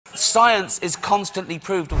science is constantly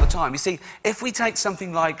proved all the time. You see, if we take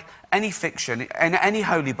something like any fiction, in any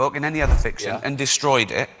holy book, in any other fiction, and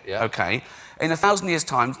destroyed it, okay, in 1,000 years'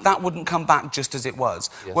 time, that wouldn't come back just as it was.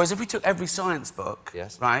 Whereas if we took every science book,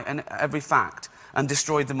 right, and every fact, and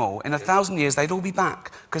destroyed them all, in 1,000 years, they'd all be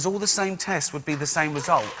back, because all the same tests would be the same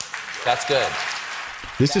result. That's good.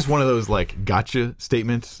 This is one of those, like, gotcha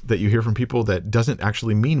statements that you hear from people that doesn't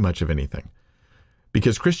actually mean much of anything.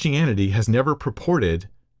 Because Christianity has never purported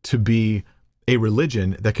to be a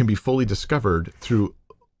religion that can be fully discovered through,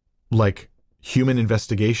 like, human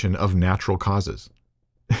investigation of natural causes.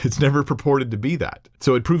 It's never purported to be that.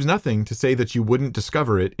 So it proves nothing to say that you wouldn't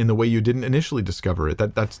discover it in the way you didn't initially discover it.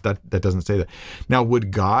 That doesn't say that. Now,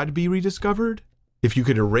 would God be rediscovered? If you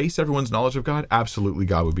could erase everyone's knowledge of God, absolutely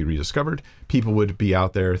God would be rediscovered. People would be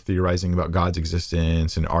out there theorizing about God's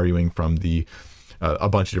existence and arguing from a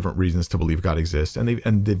bunch of different reasons to believe God exists, and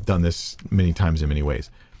they've done this many times in many ways.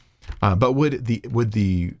 But would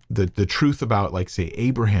the truth about, like, say,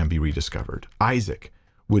 Abraham be rediscovered? Isaac?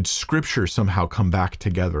 Would Scripture somehow come back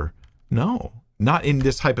together? No, not in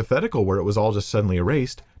this hypothetical where it was all just suddenly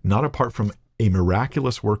erased. Not apart from a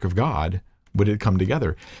miraculous work of God would it come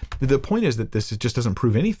together. The point is that this just doesn't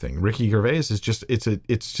prove anything. Ricky Gervais is just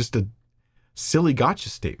a silly gotcha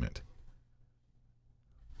statement.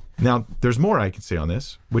 Now, there's more I can say on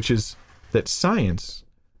this, which is that science,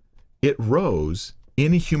 it rose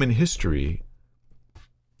in human history,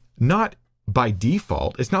 not by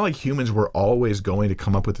default. It's not like humans were always going to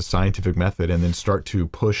come up with a scientific method and then start to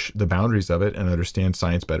push the boundaries of it and understand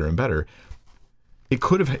science better and better. It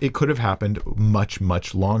could have happened much,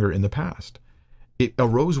 much longer in the past. It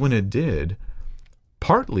arose when it did,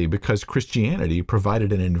 partly because Christianity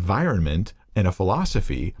provided an environment and a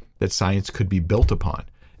philosophy that science could be built upon.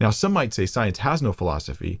 Now, some might say science has no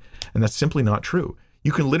philosophy, and that's simply not true.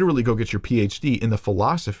 You can literally go get your PhD in the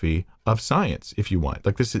philosophy of science if you want.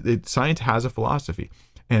 Like science has a philosophy,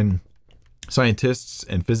 and scientists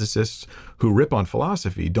and physicists who rip on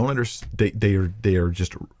philosophy don't understand. They are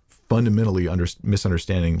just fundamentally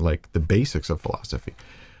misunderstanding, like, the basics of philosophy.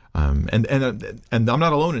 And I'm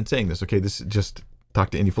not alone in saying this. Okay, this just talk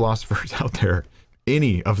to any philosophers out there,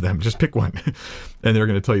 any of them, just pick one, and they're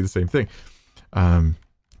going to tell you the same thing.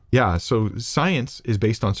 Yeah, so science is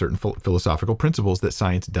based on certain philosophical principles that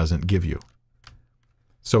science doesn't give you.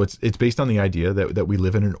 So it's based on the idea that we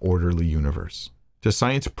live in an orderly universe. Does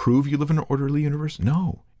science prove you live in an orderly universe?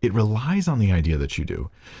 No, it relies on the idea that you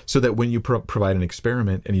do. So that when you provide an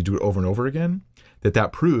experiment and you do it over and over again,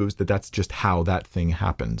 that proves that that's just how that thing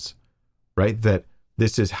happens, right? That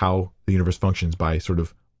this is how the universe functions, by sort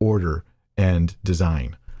of order and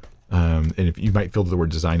design. And if you might feel that the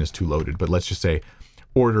word design is too loaded, but let's just say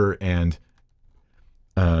order and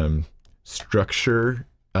structure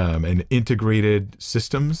and integrated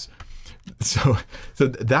systems. So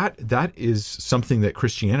that is something that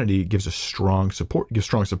Christianity gives strong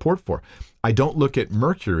support for. I don't look at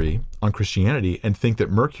Mercury on Christianity and think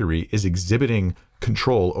that Mercury is exhibiting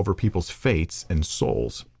control over people's fates and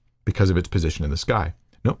souls because of its position in the sky.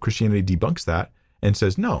 No, Christianity debunks that and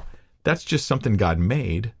says, no, that's just something God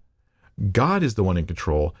made. God is the one in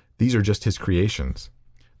control. These are just his creations.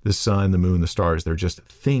 The sun, the moon, the stars, they're just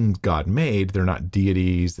things God made. They're not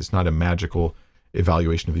deities. It's not a magical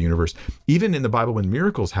evaluation of the universe. Even in the Bible, when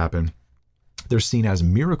miracles happen, they're seen as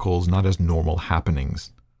miracles, not as normal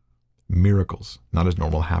happenings. Miracles, not as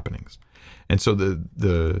normal happenings. And so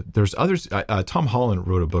there's others. Tom Holland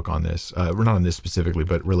wrote a book on this, not on this specifically,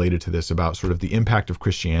 but related to this, about sort of the impact of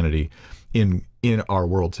Christianity in our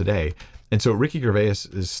world today. And so Ricky Gervais'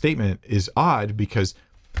 statement is odd because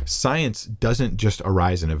science doesn't just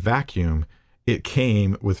arise in a vacuum. It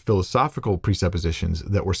came with philosophical presuppositions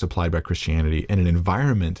that were supplied by Christianity and an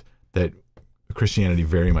environment that Christianity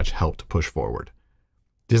very much helped push forward.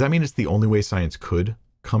 Does that mean it's the only way science could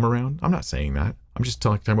come around? I'm not saying that. I'm just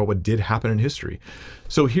talking about what did happen in history.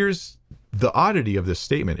 So here's the oddity of this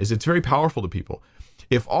statement, is it's very powerful to people.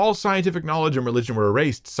 If all scientific knowledge and religion were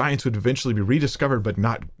erased, science would eventually be rediscovered, but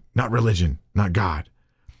not religion, not God.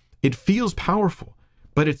 It feels powerful,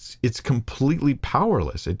 but it's completely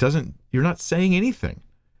powerless. You're not saying anything.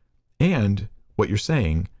 And what you're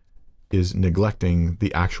saying is neglecting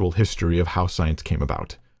the actual history of how science came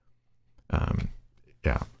about.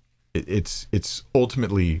 It's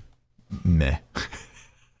ultimately meh,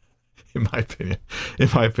 in my opinion.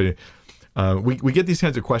 We get these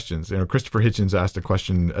kinds of questions. Christopher Hitchens asked a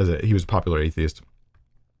question he was a popular atheist.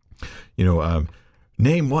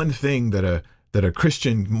 Name one thing that a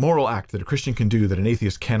Christian moral act that a Christian can do that an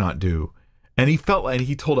atheist cannot do. And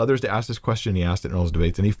he told others to ask this question. He asked it in all his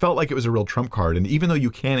debates, and he felt like it was a real trump card. And even though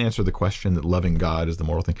you can answer the question that loving God is the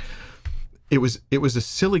moral thing, it was a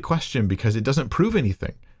silly question because it doesn't prove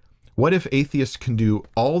anything. What if atheists can do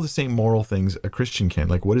all the same moral things a Christian can?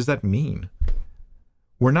 Like, what does that mean?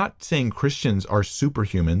 We're not saying Christians are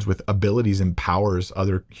superhumans with abilities and powers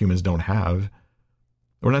other humans don't have.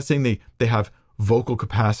 We're not saying they have vocal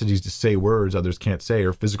capacities to say words others can't say,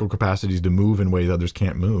 or physical capacities to move in ways others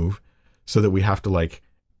can't move, so that we have to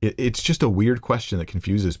it's just a weird question that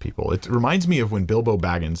confuses people. It reminds me of when Bilbo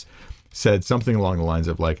Baggins said something along the lines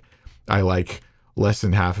of I like less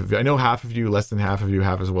than half of you. I know half of you, less than half of you,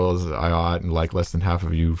 half as well as I ought, and like less than half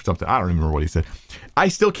of you, something. I don't remember what he said. I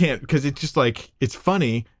still can't, because it's just it's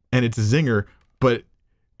funny and it's a zinger, but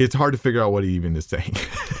it's hard to figure out what he even is saying.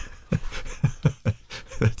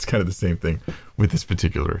 That's kind of the same thing with this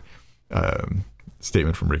particular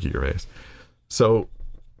statement from Ricky Gervais. So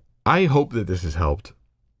I hope that this has helped.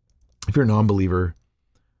 If you're a non-believer,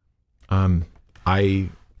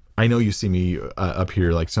 I know you see me up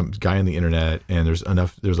here like some guy on the internet, and there's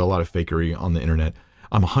a lot of fakery on the internet.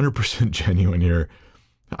 I'm 100% genuine here.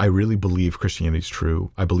 I really believe Christianity is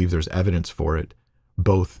true. I believe there's evidence for it,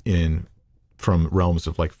 both from realms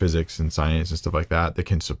of physics and science and stuff like that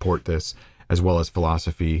can support this, as well as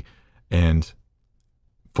philosophy and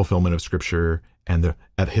fulfillment of scripture and the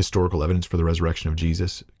historical evidence for the resurrection of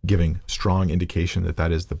Jesus, giving strong indication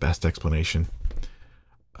that is the best explanation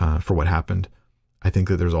for what happened. I think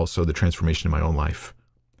that there's also the transformation in my own life.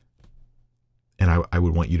 And I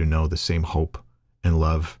would want you to know the same hope and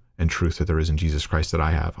love and truth that there is in Jesus Christ that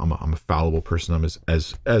I have. I'm a fallible person. I'm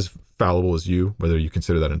as fallible as you, whether you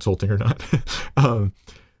consider that insulting or not.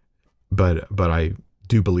 But I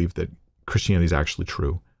do believe that Christianity is actually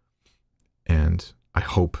true. And I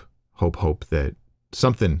hope that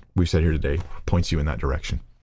something we've said here today points you in that direction.